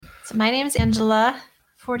So my name is Angela,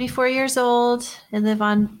 44 years old. I live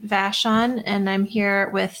on Vashon, and I'm here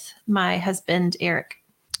with my husband, Eric.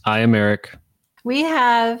 I am Eric. We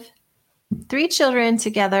have 3 children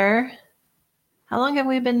together. How long have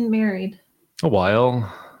we been married? A while.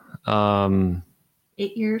 8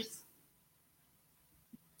 years?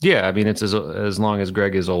 Yeah, I mean, it's as long as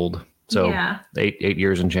Greg is old. So Yeah. 8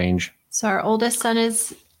 years and change. So our oldest son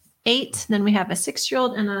is 8. Then we have a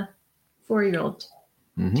 6-year-old and a 4-year-old.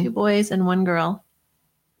 Mm-hmm. 2 boys and 1 girl.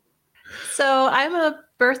 So I'm a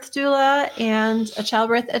birth doula and a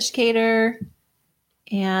childbirth educator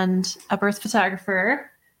and a birth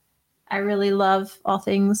photographer. I really love all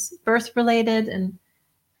things birth related and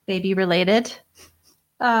baby related.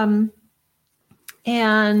 And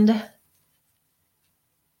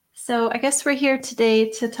so I guess we're here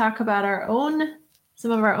today to talk about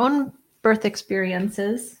some of our own birth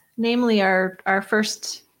experiences, namely our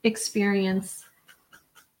first experience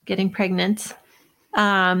getting pregnant,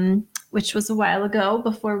 which was a while ago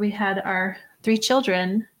before we had our 3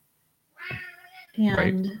 children. And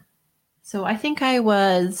right. So I think I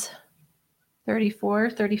was 34,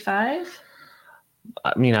 35.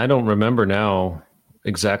 I mean, I don't remember now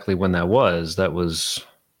exactly when that was. That was,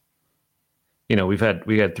 we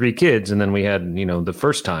had 3 kids, and then we had, the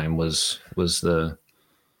first time was the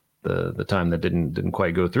time that didn't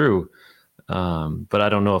quite go through. But I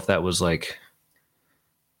don't know if that was like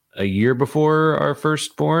a year before our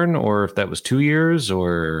firstborn, or if that was 2 years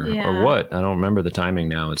or what. I don't remember the timing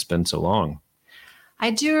now. It's been so long.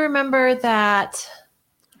 I do remember that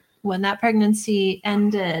when that pregnancy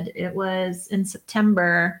ended, it was in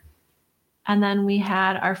September. And then we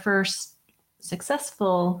had our first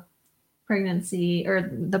successful pregnancy, or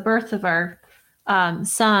the birth of our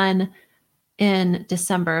son, in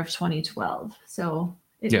December of 2012. So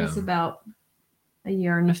it was about a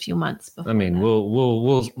year and a few months before. I mean,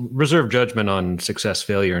 we'll reserve judgment on success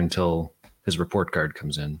failure until his report card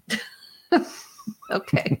comes in.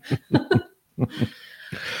 Okay.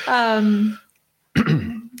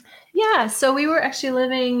 Yeah, so we were actually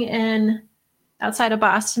living outside of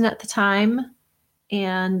Boston at the time,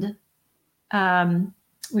 and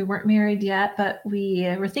we weren't married yet, but we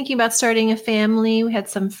were thinking about starting a family. We had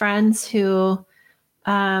some friends who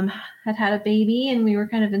had a baby, and we were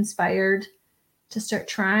kind of inspired to start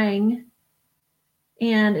trying.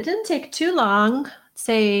 And it didn't take too long,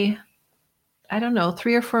 say, I don't know,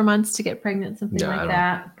 3 or 4 months to get pregnant, something like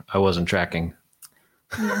that. I wasn't tracking.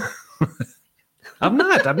 Yeah. I'm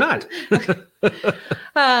not.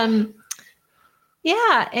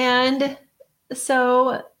 Yeah. And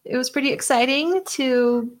so it was pretty exciting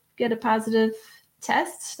to get a positive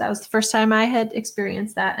test. That was the first time I had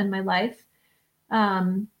experienced that in my life.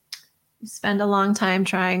 You spend a long time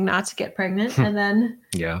trying not to get pregnant. And then,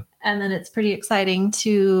 and then it's pretty exciting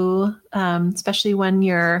to, especially when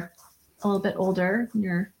you're a little bit older, in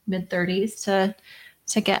your mid-30s,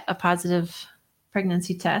 to get a positive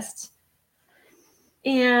pregnancy test.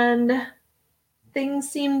 And things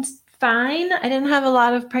seemed fine. I didn't have a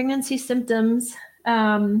lot of pregnancy symptoms,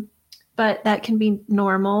 but that can be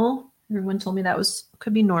normal. Everyone told me that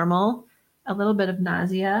could be normal. A little bit of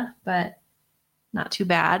nausea, but not too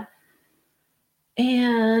bad.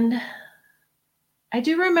 And I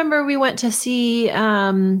do remember we went to see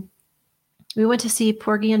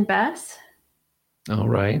Porgy and Bess. All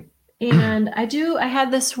right. And I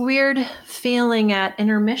had this weird feeling at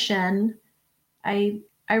intermission. I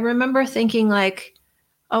remember thinking like,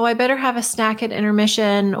 oh, I better have a snack at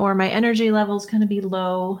intermission, or my energy level's going to be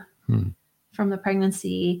low from the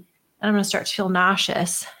pregnancy, and I'm going to start to feel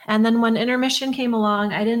nauseous. And then when intermission came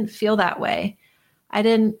along, I didn't feel that way. I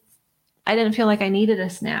didn't feel like I needed a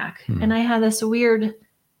snack. And I had this weird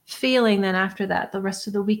feeling then after that, the rest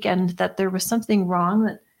of the weekend, that there was something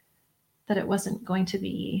wrong, that it wasn't going to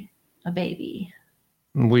be a baby.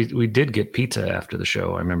 We did get pizza after the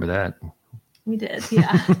show. I remember that. We did,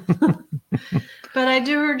 yeah. But I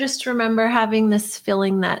do just remember having this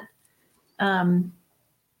feeling that, I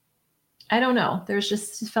don't know,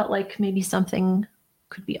 it felt like maybe something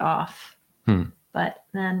could be off. But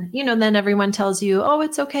then, then everyone tells you, oh,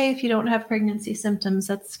 it's okay if you don't have pregnancy symptoms.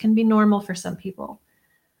 That can be normal for some people.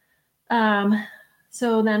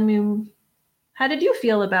 So then how did you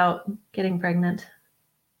feel about getting pregnant?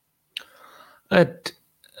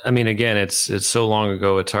 I mean, again, it's so long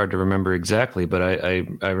ago, it's hard to remember exactly, but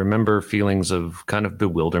I remember feelings of kind of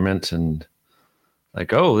bewilderment and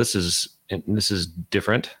like, oh, this is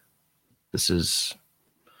different. This is,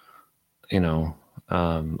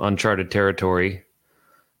 uncharted territory,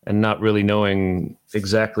 and not really knowing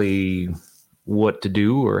exactly what to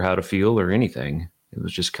do or how to feel or anything. It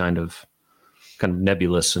was just kind of kind of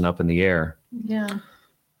nebulous and up in the air. Yeah.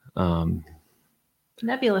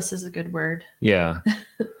 Nebulous is a good word. Yeah.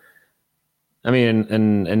 I mean,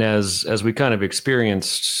 and as we kind of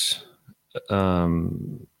experienced,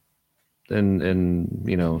 and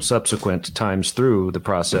subsequent times through the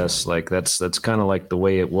process, like that's kind of like the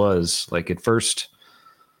way it was. Like at first,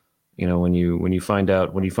 when you find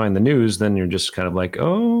the news, then you're just kind of like,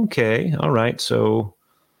 oh, okay, all right, so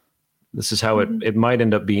this is how it might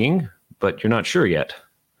end up being, but you're not sure yet.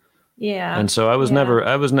 Yeah. And so I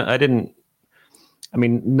didn't, I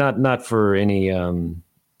mean, not for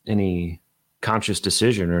any conscious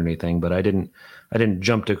decision or anything, but I didn't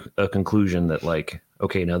jump to a conclusion that like,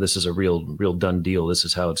 okay, now this is a real done deal. This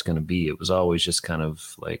is how it's going to be. It was always just kind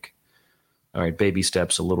of like, all right, baby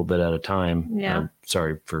steps a little bit at a time. Yeah.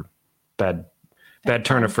 Sorry for bad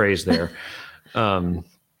turn of phrase there.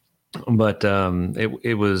 But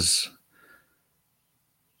it was,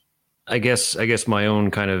 I guess my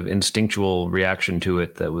own kind of instinctual reaction to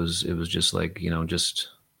it. It was just like, just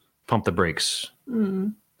pump the brakes,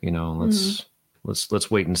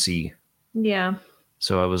 let's wait and see. Yeah.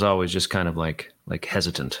 So I was always just kind of like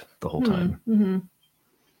hesitant the whole time. Mm-hmm.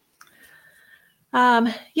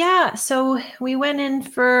 Yeah. So we went in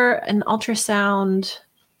for an ultrasound.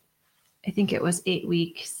 I think it was 8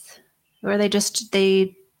 weeks, where they do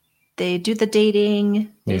the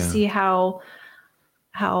dating. They see how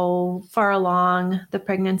far along the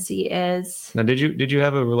pregnancy is. Now, did you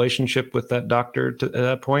have a relationship with that doctor at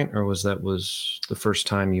that point, or was the first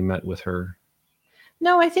time you met with her?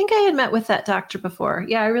 No, I think I had met with that doctor before.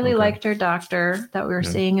 Yeah, I really liked our doctor that we were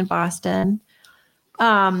seeing in Boston.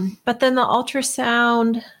 But then the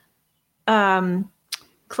ultrasound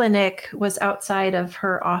clinic was outside of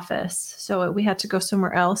her office, so we had to go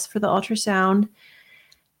somewhere else for the ultrasound.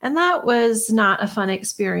 And that was not a fun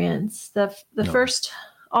experience. The first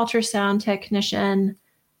ultrasound technician,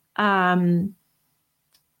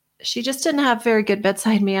 she just didn't have very good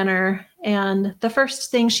bedside manner. And the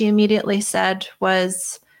first thing she immediately said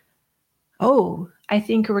was, "Oh, I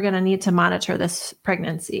think we're going to need to monitor this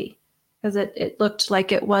pregnancy." Because it looked like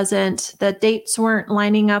the dates weren't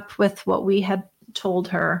lining up with what we had told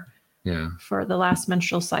her for the last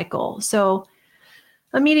menstrual cycle. So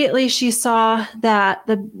immediately she saw that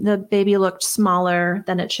the baby looked smaller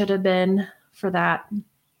than it should have been for that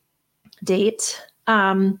date.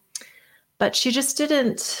 But she just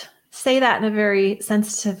didn't say that in a very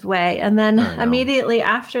sensitive way. And then immediately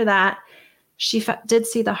after that, she did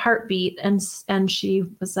see the heartbeat, and she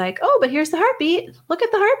was like, "Oh, but here's the heartbeat. Look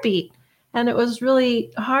at the heartbeat." And it was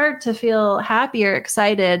really hard to feel happy or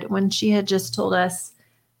excited when she had just told us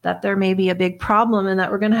that there may be a big problem and that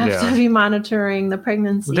we're going to have to be monitoring the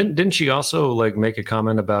pregnancy. Well, didn't she also like make a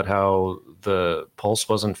comment about how the pulse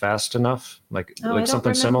wasn't fast enough? Like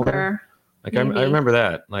something similar? Like I remember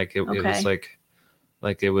that. Like it was like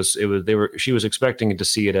she was expecting to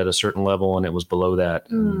see it at a certain level and it was below that.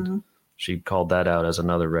 And she called that out as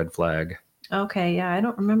another red flag. Okay. Yeah. I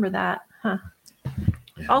don't remember that. Huh.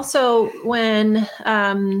 Yeah. Also, when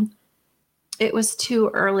it was too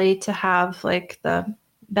early to have like the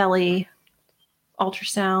belly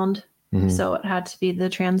ultrasound, so it had to be the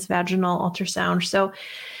transvaginal ultrasound. So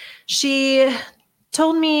she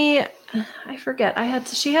told me, I forget,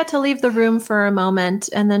 she had to leave the room for a moment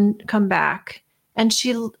and then come back. And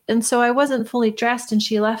so I wasn't fully dressed, and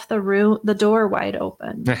she left the door wide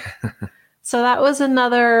open. So that was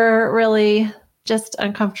another really just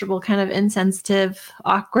uncomfortable, kind of insensitive,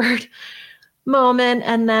 awkward moment.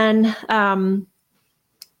 And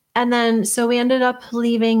then so we ended up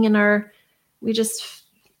leaving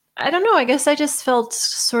I don't know, I guess I just felt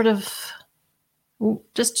sort of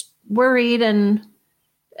just worried and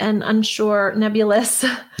unsure, nebulous.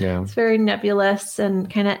 Yeah. It's very nebulous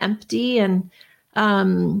and kind of empty. And I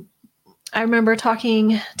remember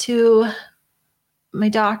talking to my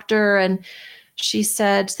doctor, and she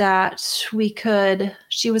said that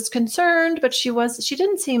she was concerned, but she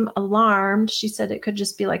didn't seem alarmed. She said it could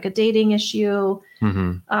just be like a dating issue.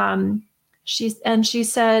 She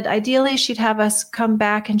said ideally she'd have us come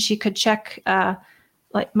back and she could check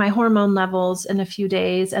like my hormone levels in a few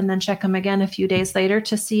days, and then check them again a few days later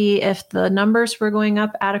to see if the numbers were going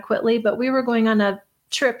up adequately. But we were going on a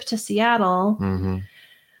trip to Seattle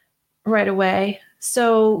right away.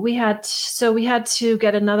 So we had to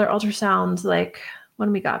get another ultrasound like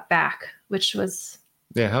when we got back, which was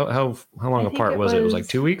how long apart was it? It was like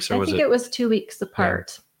 2 weeks, or was it? I think it was 2 weeks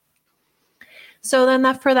apart. Yeah. So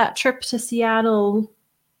then for that trip to Seattle,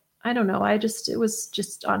 I don't know. It was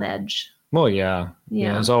just on edge. Well, yeah.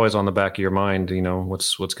 It's always on the back of your mind,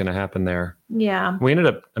 what's going to happen there. Yeah.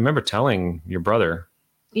 I remember telling your brother,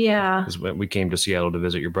 Yeah. because we came to Seattle to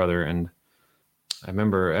visit your brother, and I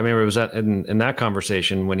remember it was in that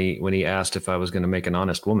conversation when he asked if I was going to make an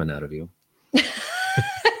honest woman out of you.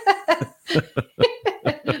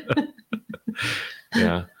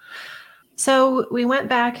 Yeah. So we went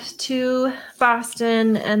back to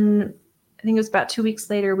Boston, and I think it was about 2 weeks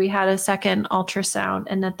later, we had a second ultrasound.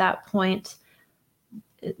 And at that point,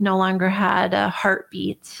 it no longer had a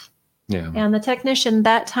heartbeat. Yeah. And the technician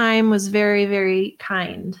that time was very, very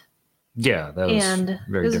kind. Yeah. That was And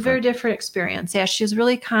very it was a very different. different experience. Yeah, she was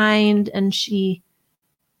really kind, and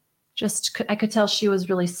I could tell she was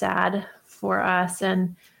really sad for us.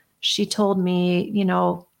 And she told me,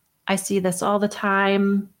 I see this all the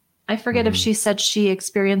time. I forget if Mhm. she said she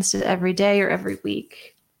experienced it every day or every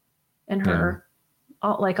week in Yeah. her,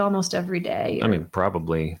 like almost every day I or mean,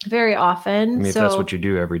 probably. very I often. mean, if that's what So, you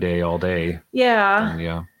do every day, all day, yeah. then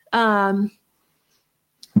yeah. Um,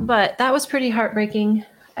 but that was pretty heartbreaking.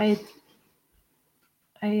 I,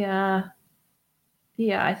 yeah,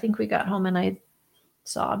 I think we got home and I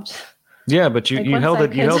sobbed. Yeah, but you, Like you once held I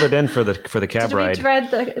it. You could. held it in for the cab Did we ride.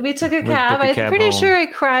 ride we took a We cab. took a I'm cab pretty home. sure I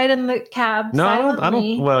cried in the cab No, I don't.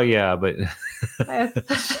 silently. Well, yeah, but I, but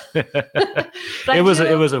I it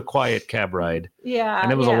do. was a quiet cab ride, and Yeah,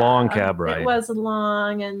 it was a long yeah. cab It ride. was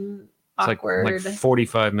long and It's like awkward.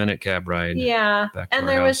 45-minute cab ride Yeah. back to And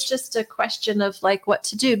our there was house. just a question of like what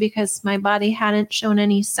to do because my body hadn't shown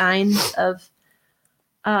any signs of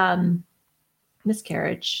um,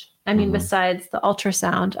 miscarriage. I mean, Mhm. besides the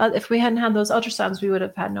ultrasound. If we hadn't had those ultrasounds, we would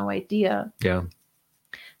have had no idea. Yeah,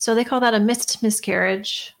 So they call that a missed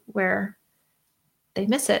miscarriage, where they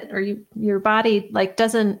miss it, or your body like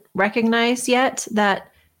doesn't recognize yet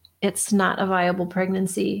that it's not a viable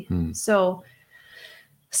pregnancy. Hmm. So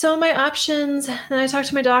my options, and I talked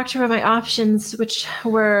to my doctor about my options, which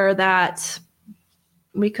were that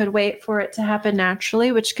we could wait for it to happen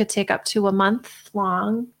naturally, which could take up to a month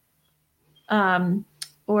long, um,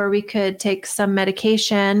 or we could take some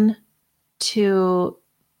medication to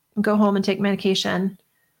go home and take medication.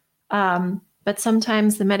 But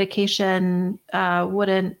sometimes the medication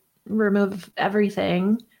wouldn't remove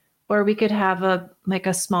everything, or we could have a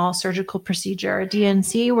small surgical procedure, a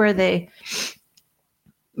DNC, where the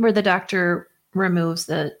doctor removes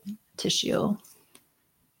the tissue.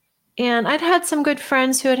 And I'd had some good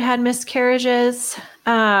friends who had had miscarriages,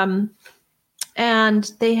 and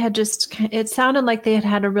they had it sounded like they had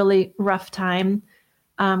had a really rough time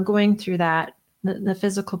going through that, the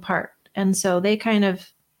physical part. And so they kind of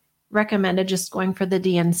recommended just going for the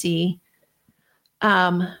DNC,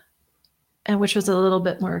 and which was a little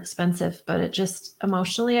bit more expensive, but it just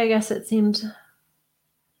emotionally, I guess it seemed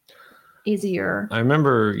easier. I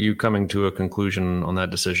remember you coming to a conclusion on that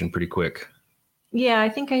decision pretty quick. Yeah, I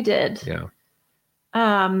think I did. Yeah.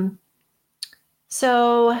 Um,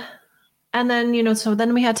 so, and then, so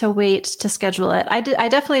then we had to wait to schedule it. I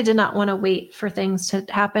definitely did not want to wait for things to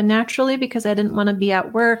happen naturally because I didn't want to be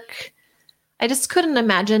at work. I just couldn't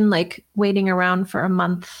imagine like waiting around for a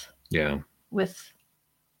month. Yeah. With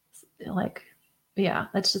like, yeah,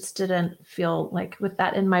 that just didn't feel like with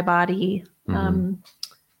that in my body. Mhm.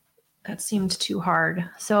 That seemed too hard.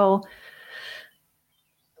 So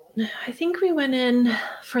I think we went in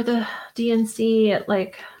for the DNC at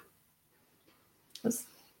like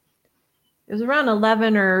it was around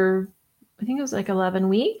 11, or I think it was like 11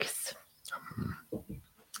 weeks.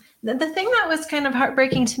 The thing that was kind of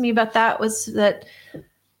heartbreaking to me about that was that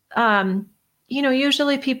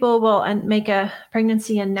usually people will make a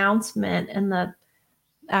pregnancy announcement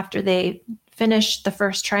after they finish the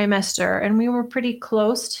first trimester, and we were pretty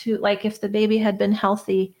close to, like, if the baby had been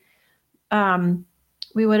healthy,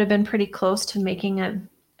 we would have been pretty close to making an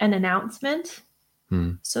announcement.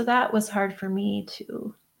 So that was hard for me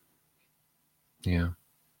too. Yeah.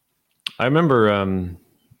 I remember, I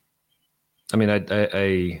mean,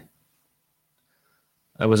 I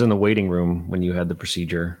was in the waiting room when you had the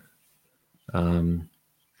procedure. I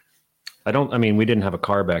mean, we didn't have a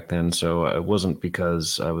car back then, so it wasn't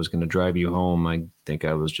because I was going to drive you home. I think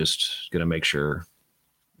I was just going to make sure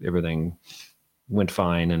everything went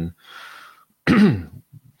fine, and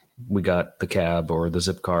we got the cab or the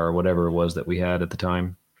zip car or whatever it was that we had at the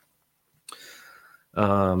time.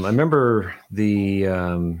 I remember I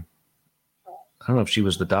don't know if she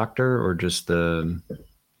was the doctor or just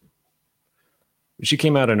she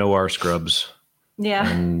came out in OR scrubs. Yeah.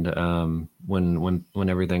 And when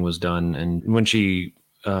everything was done, and when she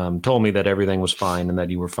told me that everything was fine and that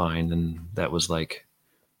you were fine, then that was like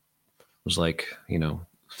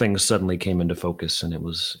things suddenly came into focus, and it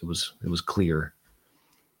was clear,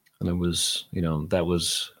 and it was that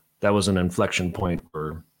was an inflection point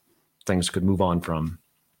where things could move on from.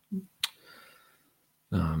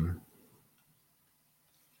 Um,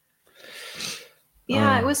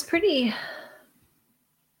 Yeah, it was pretty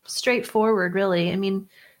straightforward, really. I mean,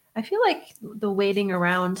 I feel like the waiting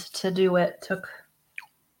around to do it took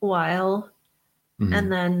a while. And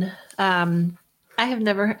then I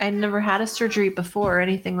never had a surgery before or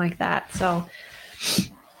anything like that. So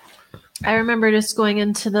I remember just going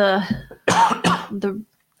into the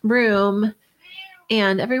room,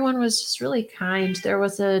 and everyone was just really kind. There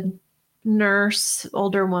was a nurse,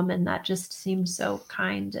 older woman, that just seemed so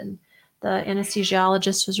kind, and the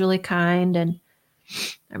anesthesiologist was really kind. And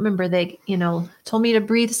I remember they, told me to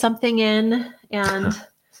breathe something in, and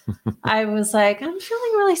I was like, I'm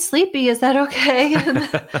feeling really sleepy. Is that okay? And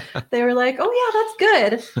they were like, oh yeah, that's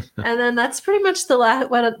good. And then that's pretty much the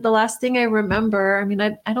last thing I remember. I mean,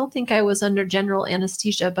 I don't think I was under general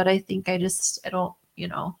anesthesia, but I think I don't,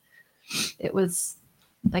 it was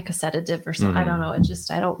like a sedative or something. I don't know.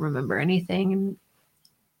 I don't remember anything.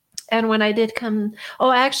 And when I did come,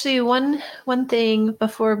 actually one thing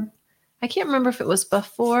before, I can't remember if it was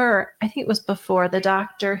before, or I think it was before, the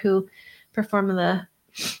doctor who performed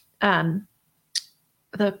um,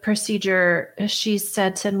 the procedure, she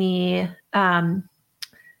said to me,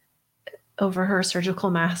 over her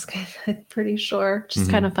surgical mask, I'm pretty sure.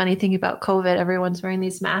 Just kind of funny thing about COVID, everyone's wearing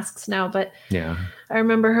these masks now. But yeah. I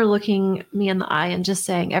remember her looking me in the eye and just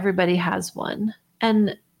saying, everybody has one.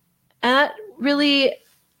 And that really,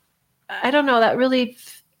 I don't know, that really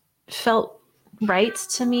felt right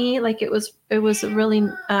to me. Like it was really,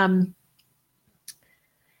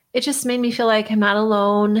 it just made me feel like I'm not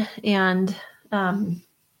alone. And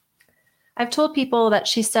I've told people that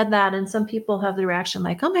she said that, and some people have the reaction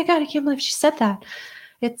like, oh my God, I can't believe she said that.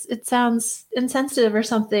 It sounds insensitive or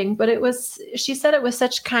something, but she said it with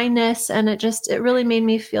such kindness, and it really made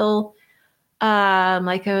me feel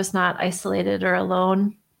like I was not isolated or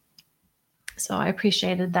alone. So I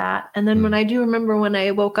appreciated that. And then when I do remember when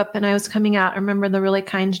I woke up and I was coming out, I remember the really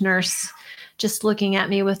kind nurse just looking at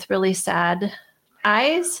me with really sad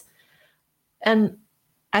eyes. And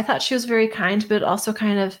I thought she was very kind, but also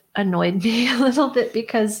kind of annoyed me a little bit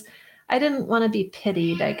because I didn't want to be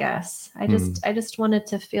pitied, I guess. I just wanted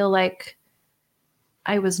to feel like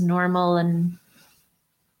I was normal, and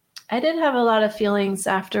I did have a lot of feelings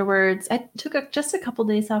afterwards. I took just a couple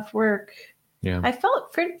days off work. Yeah. I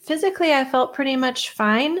felt physically, I felt pretty much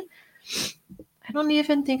fine. I don't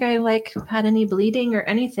even think I had any bleeding or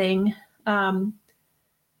anything.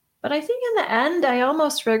 But I think in the end, I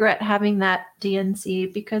almost regret having that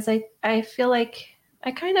DNC because I feel like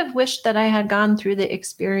I kind of wish that I had gone through the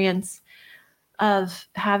experience of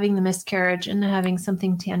having the miscarriage and having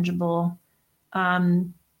something tangible.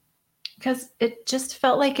 Because it just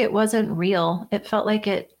felt like it wasn't real. It felt like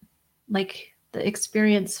the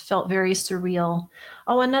experience felt very surreal.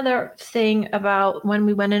 Oh, another thing about when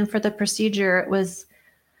we went in for the procedure, it was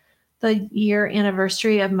the year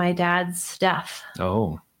anniversary of my dad's death.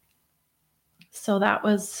 Oh. So I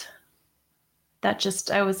was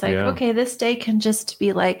like, okay, this day can just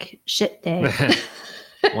be like shit day.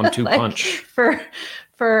 1-2 punch. For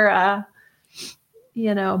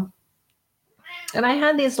and I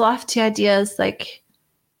had these lofty ideas, like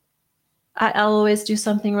I'll always do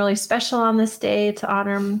something really special on this day to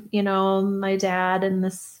honor, my dad and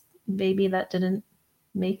this baby that didn't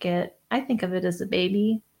make it. I think of it as a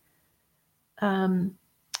baby. But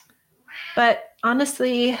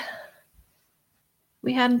honestly,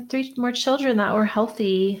 we had 3 more children that were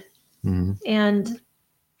healthy. And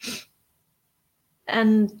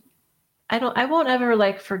I won't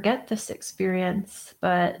ever forget this experience,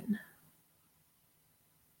 but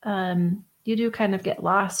you do kind of get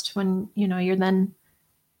lost when, you're then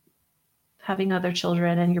having other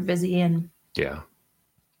children and you're busy and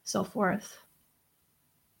so forth.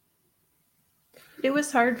 It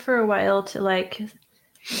was hard for a while to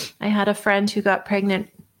I had a friend who got pregnant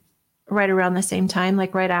right around the same time,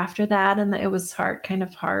 right after that. And it was kind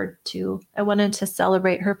of hard I wanted to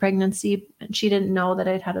celebrate her pregnancy, and she didn't know that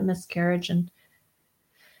I'd had a miscarriage, and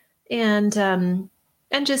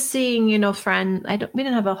just seeing, we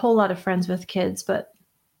didn't have a whole lot of friends with kids, but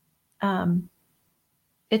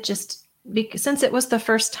it just, since it was the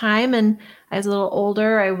first time and I was a little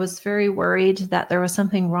older, I was very worried that there was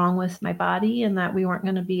something wrong with my body and that we weren't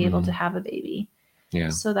going to be able to have a baby. Yeah.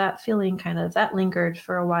 So that feeling that lingered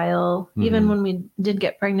for a while. Even when we did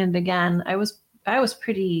get pregnant again, I was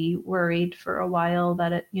pretty worried for a while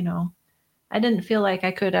that I didn't feel like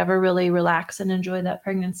I could ever really relax and enjoy that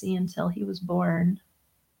pregnancy until he was born,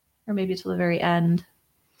 or maybe till the very end.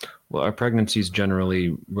 Well, are pregnancies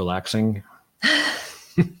generally relaxing?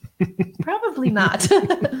 Probably not.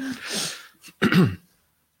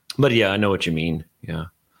 But yeah, I know what you mean. Yeah.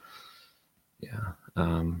 Yeah.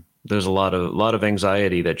 There's a lot of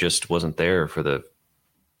anxiety that just wasn't there for the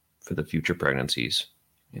future pregnancies,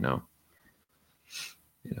 you know,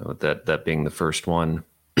 that being the first one.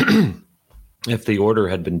 If the order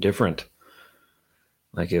had been different,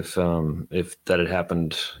 like if that had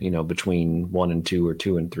happened, between 1 and 2 or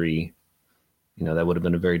 2 and 3, that would have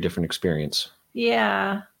been a very different experience.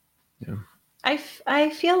 Yeah. Yeah. I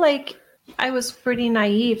feel like I was pretty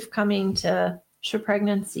naive coming to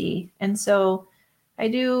pregnancy. And so I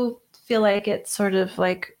do feel like it sort of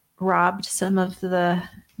like robbed some of the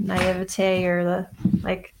naivete or the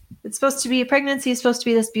like it's supposed to be pregnancy is supposed to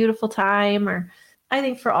be this beautiful time. Or I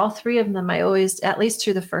think for all three of them, I always, at least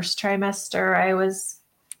through the first trimester, I was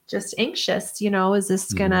just anxious, is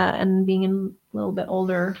this gonna, and being a little bit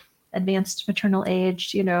older, advanced maternal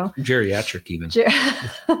age, Geriatric even.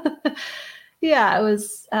 Yeah, it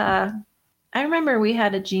was. I remember we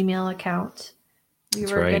had a Gmail account.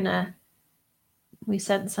 That's right. We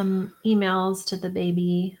sent some emails to the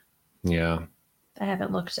baby. Yeah. I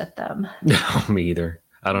haven't looked at them. No, me either.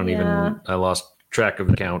 Yeah. I lost track of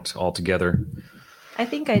the count altogether. I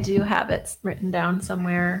think I do have it written down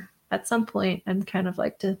somewhere. At some point, I'd kind of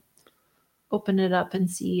like to open it up and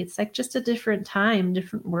see. It's like just a different time,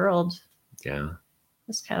 different world. Yeah.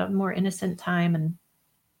 It's kind of more innocent time. And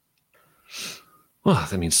well,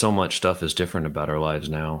 I mean, so much stuff is different about our lives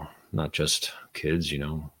now. Not just kids,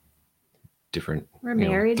 different. We're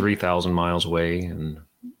married. 3,000 miles away, and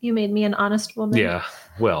you made me an honest woman. Yeah.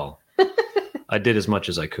 Well, I did as much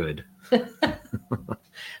as I could.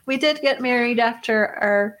 We did get married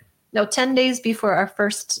after 10 days before our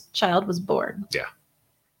first child was born. Yeah.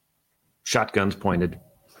 Shotguns pointed.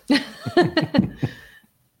 We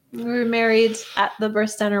were married at the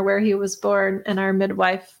birth center where he was born, and our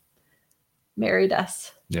midwife married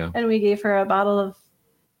us. Yeah. And we gave her a bottle of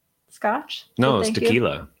scotch. No, it's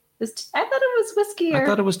tequila. I thought it was whiskey. I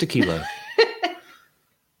thought it was tequila.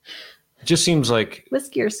 It just seems like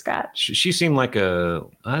whiskey or scotch. She seemed like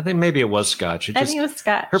I think maybe it was scotch. I think it was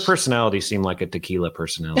scotch. Her personality seemed like a tequila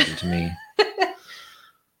personality to me.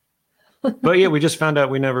 But yeah, we just found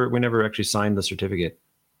out we never actually signed the certificate.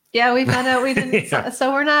 Yeah, we found out we didn't. Yeah.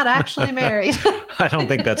 So we're not actually married. I don't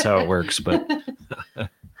think that's how it works, but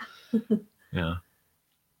yeah.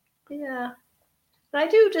 Yeah.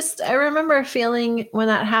 I remember feeling when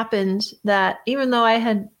that happened that even though I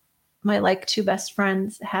had my two best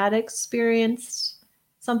friends had experienced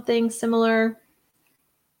something similar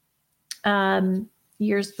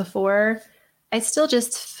years before, I still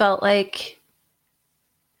just felt like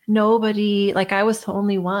nobody, I was the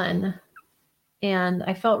only one. And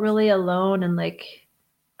I felt really alone and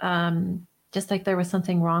just like there was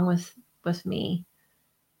something wrong with me.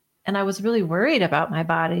 And I was really worried about my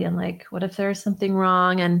body and what if there's something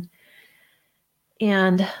wrong?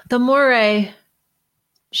 And the more I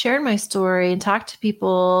shared my story and talked to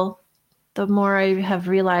people, the more I have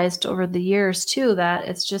realized over the years too, that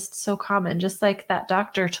it's just so common. Just like that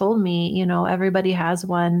doctor told me, everybody has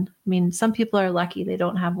one. I mean, some people are lucky they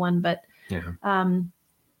don't have one, but yeah.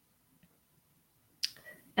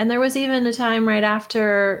 And there was even a time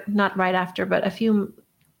not right after, but a few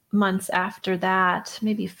months after that,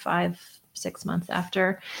 maybe 5-6 months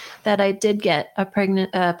after that, I did get a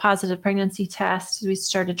positive pregnancy test. We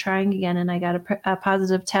started trying again, and I got a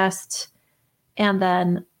positive test, and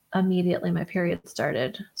then immediately my period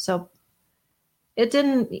started. So it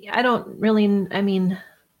didn't. It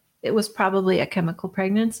was probably a chemical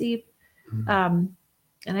pregnancy. Mm-hmm.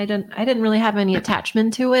 And I didn't really have any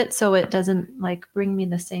attachment to it, so it doesn't bring me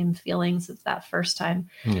the same feelings as that first time.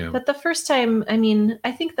 Yeah. But the first time,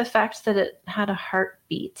 I think the fact that it had a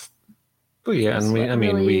heartbeat. Well, yeah, and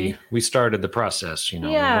we started the process. We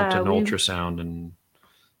went to an ultrasound and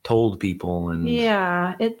told people, and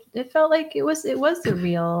yeah, it felt like it was a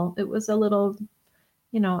little,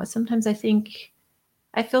 Sometimes I think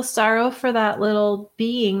I feel sorrow for that little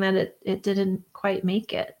being that it didn't quite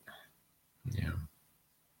make it. Yeah.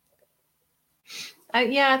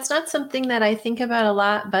 It's not something that I think about a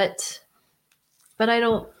lot, but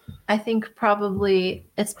I think probably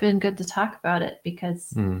it's been good to talk about it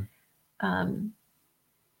because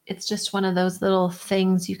it's just one of those little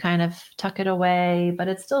things you kind of tuck it away, but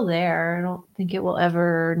it's still there. I don't think it will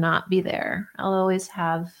ever not be there. I'll always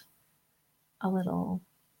have a little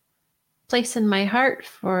place in my heart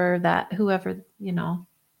for that, whoever,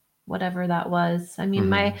 whatever that was. I mean,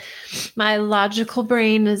 my logical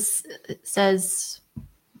brain says,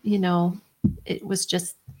 it was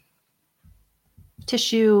just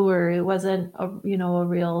tissue or it wasn't a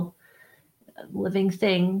real living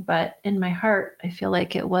thing. But in my heart, I feel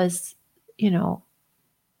like it was,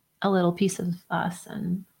 a little piece of us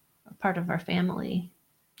and a part of our family.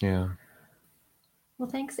 Yeah. Well,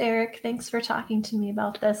 thanks, Eric. Thanks for talking to me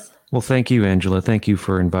about this. Well, thank you, Angela. Thank you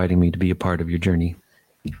for inviting me to be a part of your journey.